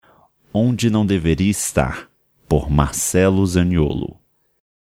Onde Não Deveria Estar, por Marcelo Zaniolo.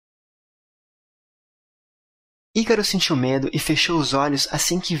 Ícaro sentiu medo e fechou os olhos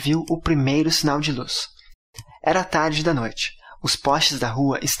assim que viu o primeiro sinal de luz. Era tarde da noite. Os postes da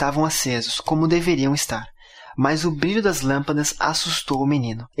rua estavam acesos, como deveriam estar, mas o brilho das lâmpadas assustou o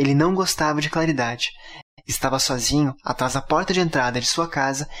menino. Ele não gostava de claridade. Estava sozinho atrás da porta de entrada de sua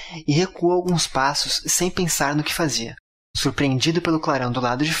casa e recuou alguns passos sem pensar no que fazia. Surpreendido pelo clarão do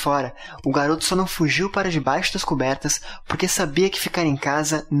lado de fora, o garoto só não fugiu para debaixo das cobertas porque sabia que ficar em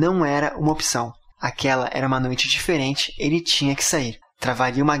casa não era uma opção. Aquela era uma noite diferente, ele tinha que sair.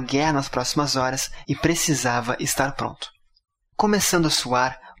 Travaria uma guerra nas próximas horas e precisava estar pronto. Começando a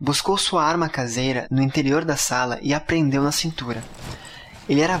suar, buscou sua arma caseira no interior da sala e a prendeu na cintura.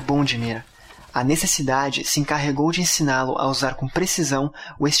 Ele era bom de mira. A necessidade se encarregou de ensiná-lo a usar com precisão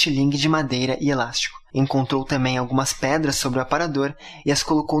o estilingue de madeira e elástico. Encontrou também algumas pedras sobre o aparador e as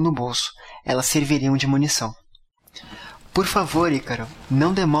colocou no bolso. Elas serviriam de munição. Por favor, Ícaro,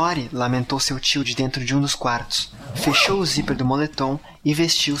 não demore, lamentou seu tio de dentro de um dos quartos. Fechou o zíper do moletom e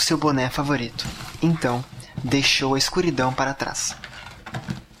vestiu seu boné favorito. Então, deixou a escuridão para trás.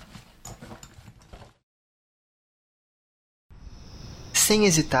 Sem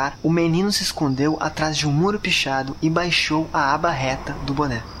hesitar, o menino se escondeu atrás de um muro pichado e baixou a aba reta do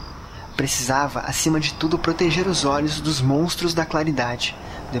boné. Precisava, acima de tudo, proteger os olhos dos monstros da claridade.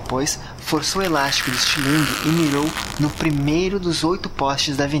 Depois, forçou o elástico do estilingue e mirou no primeiro dos 8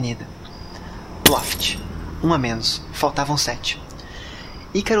 postes da avenida. Ploft! 1 a menos. Faltavam 7.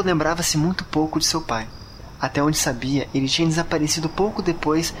 Ícaro lembrava-se muito pouco de seu pai. Até onde sabia, ele tinha desaparecido pouco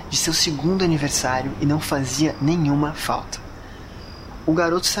depois de seu 2º aniversário e não fazia nenhuma falta. O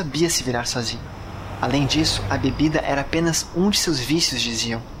garoto sabia se virar sozinho. Além disso, a bebida era apenas um de seus vícios,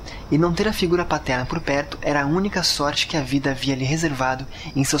 diziam, e não ter a figura paterna por perto era a única sorte que a vida havia lhe reservado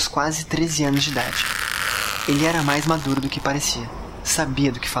em seus quase 13 anos de idade. Ele era mais maduro do que parecia.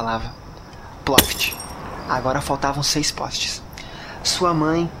 Sabia do que falava. Ploft. Agora faltavam 6 postes. Sua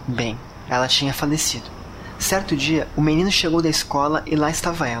mãe, bem, ela tinha falecido. Certo dia, o menino chegou da escola e lá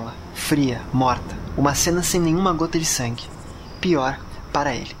estava ela, fria, morta, uma cena sem nenhuma gota de sangue. Pior,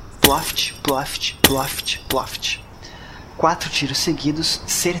 para ele. Ploft, ploft, ploft, ploft. 4 tiros seguidos,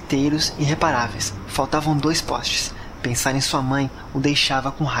 certeiros e irreparáveis. Faltavam 2 postes. Pensar em sua mãe o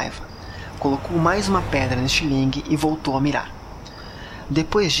deixava com raiva. Colocou mais uma pedra no estilingue e voltou a mirar.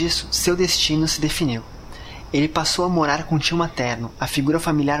 Depois disso, seu destino se definiu. Ele passou a morar com o tio materno, a figura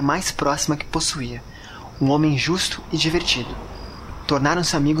familiar mais próxima que possuía. Um homem justo e divertido.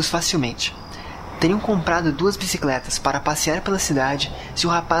 Tornaram-se amigos facilmente. Teriam comprado 2 bicicletas para passear pela cidade se o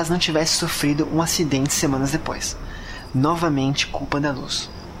rapaz não tivesse sofrido um acidente semanas depois. Novamente culpa da luz.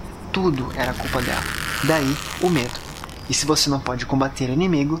 Tudo era culpa dela. Daí o medo. E se você não pode combater o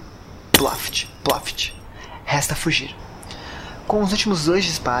inimigo, ploft, ploft. Resta fugir. Com os últimos 2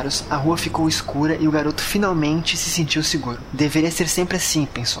 disparos, a rua ficou escura e o garoto finalmente se sentiu seguro. Deveria ser sempre assim,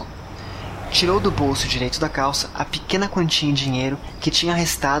 pensou. Tirou do bolso direito da calça a pequena quantia em dinheiro que tinha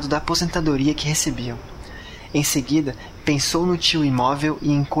restado da aposentadoria que recebiam. Em seguida, pensou no tio imóvel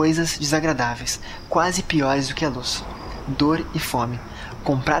e em coisas desagradáveis, quase piores do que a luz. Dor e fome.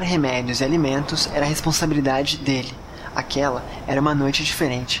 Comprar remédios e alimentos era a responsabilidade dele. Aquela era uma noite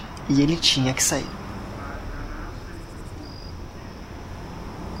diferente e ele tinha que sair.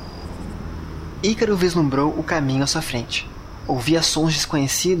 Ícaro vislumbrou o caminho à sua frente. Ouvia sons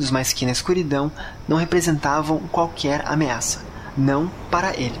desconhecidos, mas que na escuridão não representavam qualquer ameaça. Não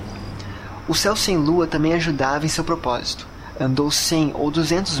para ele. O céu sem lua também ajudava em seu propósito. Andou 100 ou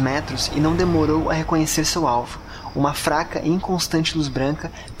 200 metros e não demorou a reconhecer seu alvo. Uma fraca e inconstante luz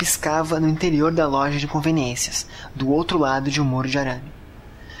branca piscava no interior da loja de conveniências, do outro lado de um muro de arame.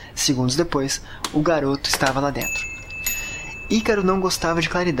 Segundos depois, o garoto estava lá dentro. Ícaro não gostava de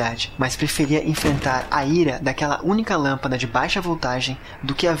claridade, mas preferia enfrentar a ira daquela única lâmpada de baixa voltagem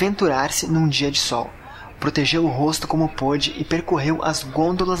do que aventurar-se num dia de sol. Protegeu o rosto como pôde e percorreu as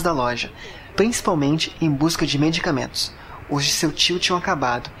gôndolas da loja, principalmente em busca de medicamentos. Os de seu tio tinham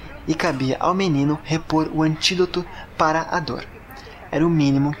acabado, e cabia ao menino repor o antídoto para a dor. Era o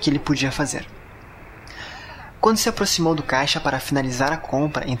mínimo que ele podia fazer. Quando se aproximou do caixa para finalizar a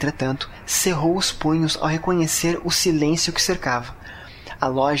compra, entretanto, cerrou os punhos ao reconhecer o silêncio que cercava. A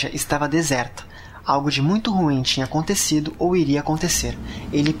loja estava deserta. Algo de muito ruim tinha acontecido ou iria acontecer.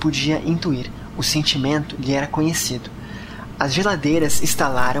 Ele podia intuir. O sentimento lhe era conhecido. As geladeiras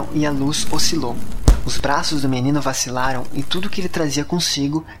estalaram e a luz oscilou. Os braços do menino vacilaram e tudo que ele trazia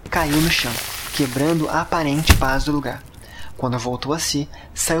consigo caiu no chão, quebrando a aparente paz do lugar. Quando voltou a si,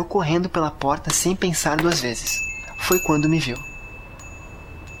 saiu correndo pela porta sem pensar 2 vezes. Foi quando me viu.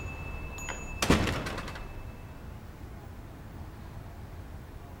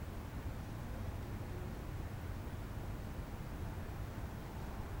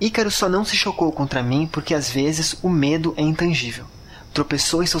 Ícaro só não se chocou contra mim porque às vezes o medo é intangível.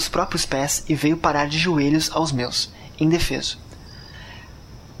 Tropeçou em seus próprios pés e veio parar de joelhos aos meus, indefeso.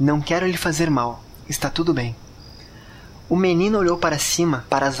 Não quero lhe fazer mal. Está tudo bem. O menino olhou para cima,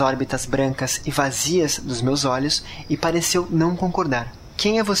 para as órbitas brancas e vazias dos meus olhos, e pareceu não concordar.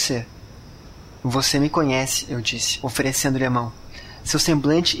 Quem é você? Você me conhece, eu disse, oferecendo-lhe a mão. Seu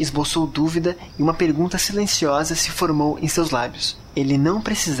semblante esboçou dúvida e uma pergunta silenciosa se formou em seus lábios. Ele não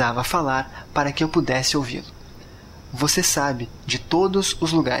precisava falar para que eu pudesse ouvi-lo. Você sabe de todos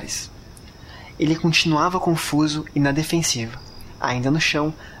os lugares. Ele continuava confuso e na defensiva. Ainda no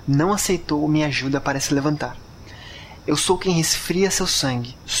chão, não aceitou minha ajuda para se levantar. Eu sou quem resfria seu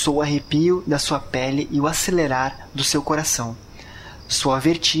sangue, sou o arrepio da sua pele e o acelerar do seu coração. Sou a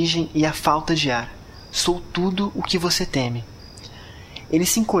vertigem e a falta de ar. Sou tudo o que você teme. Ele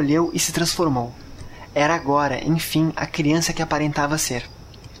se encolheu e se transformou. Era agora, enfim, a criança que aparentava ser.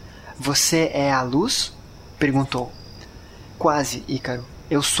 Você é a luz? Perguntou. Quase, Ícaro.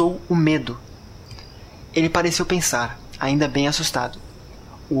 Eu sou o medo. Ele pareceu pensar, ainda bem assustado.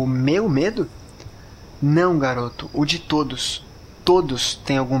 O meu medo? Não, garoto, o de todos. Todos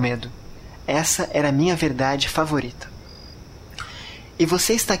têm algum medo. Essa era a minha verdade favorita. E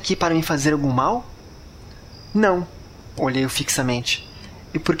você está aqui para me fazer algum mal? Não, olhei-o fixamente.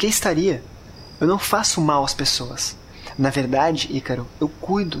 E por que estaria? Eu não faço mal às pessoas. Na verdade, Ícaro, eu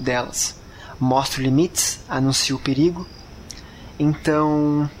cuido delas. Mostro limites, anuncio o perigo.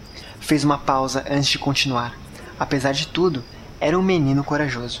 Então, fez uma pausa antes de continuar. Apesar de tudo, era um menino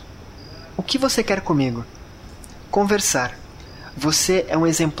corajoso. O que você quer comigo? Conversar. Você é um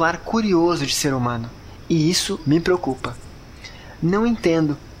exemplar curioso de ser humano, e isso me preocupa. Não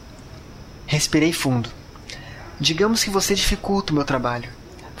entendo. Respirei fundo. Digamos que você dificulta o meu trabalho.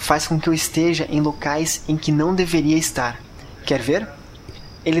 Faz com que eu esteja em locais em que não deveria estar. Quer ver?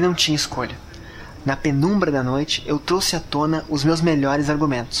 Ele não tinha escolha. Na penumbra da noite, eu trouxe à tona os meus melhores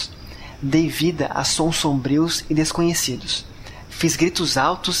argumentos. Dei vida a sons sombrios e desconhecidos. Fiz gritos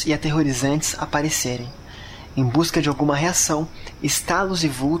altos e aterrorizantes aparecerem. Em busca de alguma reação, estalos e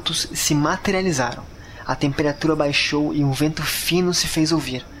vultos se materializaram. A temperatura baixou e um vento fino se fez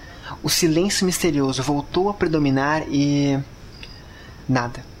ouvir. O silêncio misterioso voltou a predominar e...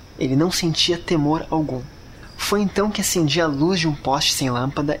 nada. Ele não sentia temor algum. Foi então que acendi a luz de um poste sem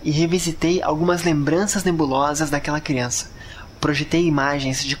lâmpada e revisitei algumas lembranças nebulosas daquela criança. Projetei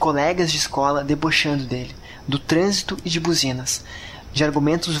imagens de colegas de escola debochando dele, do trânsito e de buzinas, de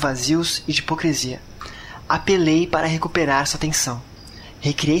argumentos vazios e de hipocrisia. Apelei para recuperar sua atenção.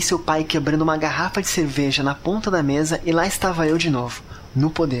 Recriei seu pai quebrando uma garrafa de cerveja na ponta da mesa e lá estava eu de novo, no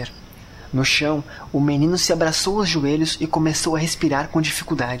poder. No chão, o menino se abraçou aos joelhos e começou a respirar com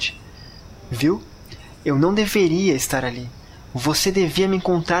dificuldade. Viu? Eu não deveria estar ali. Você devia me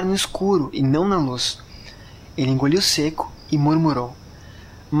encontrar no escuro e não na luz. Ele engoliu seco e murmurou.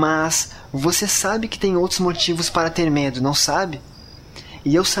 Mas você sabe que tem outros motivos para ter medo, não sabe?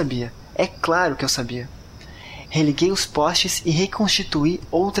 E eu sabia. É claro que eu sabia. Religuei os postes e reconstituí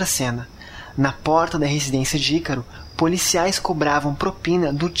outra cena. Na porta da residência de Ícaro, policiais cobravam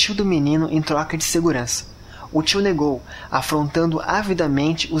propina do tio do menino em troca de segurança. O tio negou, afrontando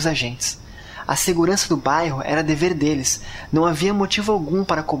avidamente os agentes. A segurança do bairro era dever deles. Não havia motivo algum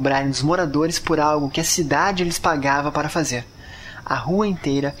para cobrarem dos moradores por algo que a cidade lhes pagava para fazer. A rua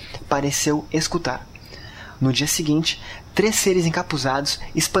inteira pareceu escutar. No dia seguinte, 3 seres encapuzados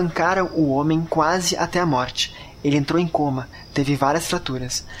espancaram o homem quase até a morte. Ele entrou em coma, teve várias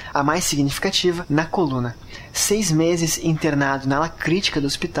fraturas, a mais significativa na coluna. 6 meses internado na ala crítica do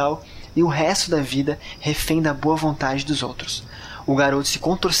hospital e o resto da vida refém da boa vontade dos outros. O garoto se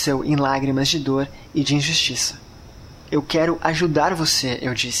contorceu em lágrimas de dor e de injustiça. Eu quero ajudar você,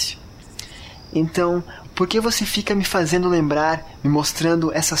 eu disse. Então, por que você fica me fazendo lembrar, me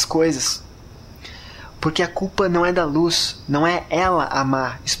mostrando essas coisas? Porque a culpa não é da luz, não é ela a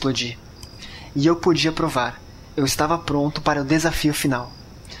má, explodi. E eu podia provar. Eu estava pronto para o desafio final.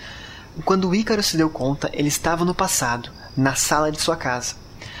 Quando o Ícaro se deu conta, ele estava no passado, na sala de sua casa.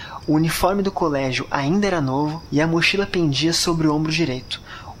 O uniforme do colégio ainda era novo e a mochila pendia sobre o ombro direito.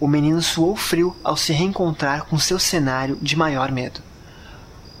 O menino suou frio ao se reencontrar com seu cenário de maior medo.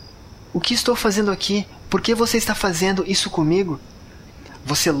 O que estou fazendo aqui? Por que você está fazendo isso comigo?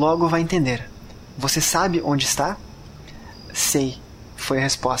 Você logo vai entender. Você sabe onde está? Sei, foi a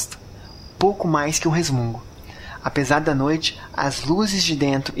resposta. Pouco mais que um resmungo. Apesar da noite, as luzes de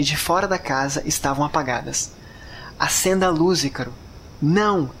dentro e de fora da casa estavam apagadas. Acenda a luz, Ícaro.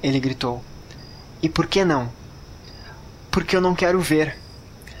 Não, ele gritou. E por que não? Porque eu não quero ver.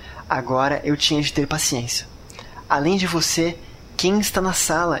 Agora eu tinha de ter paciência. Além de você, Quem está na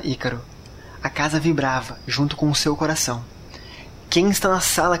sala, Ícaro? A casa vibrava, junto com o seu coração. Quem está na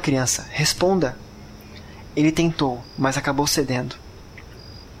sala, criança? Responda! Ele tentou, mas acabou cedendo.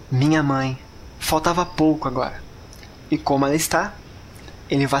 Minha mãe. Faltava pouco agora. E como ela está?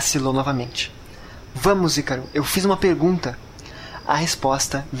 Ele vacilou novamente. Vamos, Ícaro, eu fiz uma pergunta. A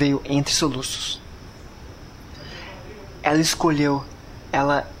resposta veio entre soluços. Ela escolheu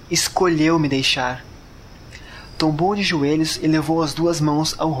me deixar. Tombou de joelhos e levou as 2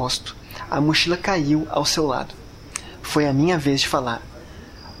 mãos ao rosto. A mochila caiu ao seu lado. Foi a minha vez de falar.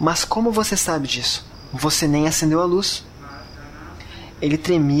 Mas como você sabe disso? Você nem acendeu a luz. Ele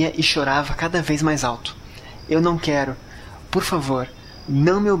tremia e chorava cada vez mais alto. Eu não quero. Por favor,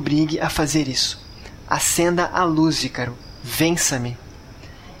 não me obrigue a fazer isso. Acenda a luz, Ícaro. Vença-me.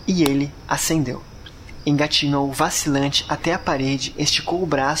 E ele acendeu. Engatinhou vacilante até a parede, esticou o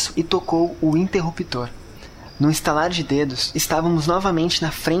braço e tocou o interruptor. No estalar de dedos, estávamos novamente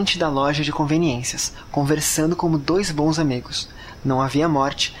na frente da loja de conveniências, conversando como 2 bons amigos. Não havia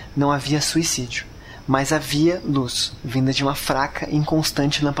morte, não havia suicídio. Mas havia luz, vinda de uma fraca e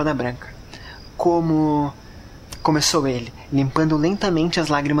inconstante lâmpada branca. Como... Começou ele, limpando lentamente as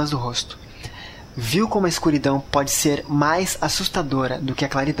lágrimas do rosto. Viu como a escuridão pode ser mais assustadora do que a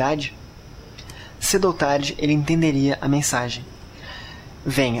claridade? Cedo ou tarde ele entenderia a mensagem.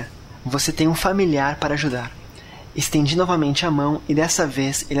 Venha, você tem um familiar para ajudar. Estendi novamente a mão e dessa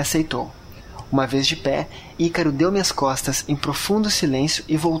vez ele aceitou. Uma vez de pé, Ícaro deu-me as costas em profundo silêncio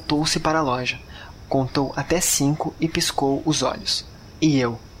e voltou-se para a loja. Contou até 5 e piscou os olhos. E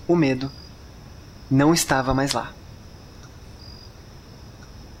eu, o medo, não estava mais lá.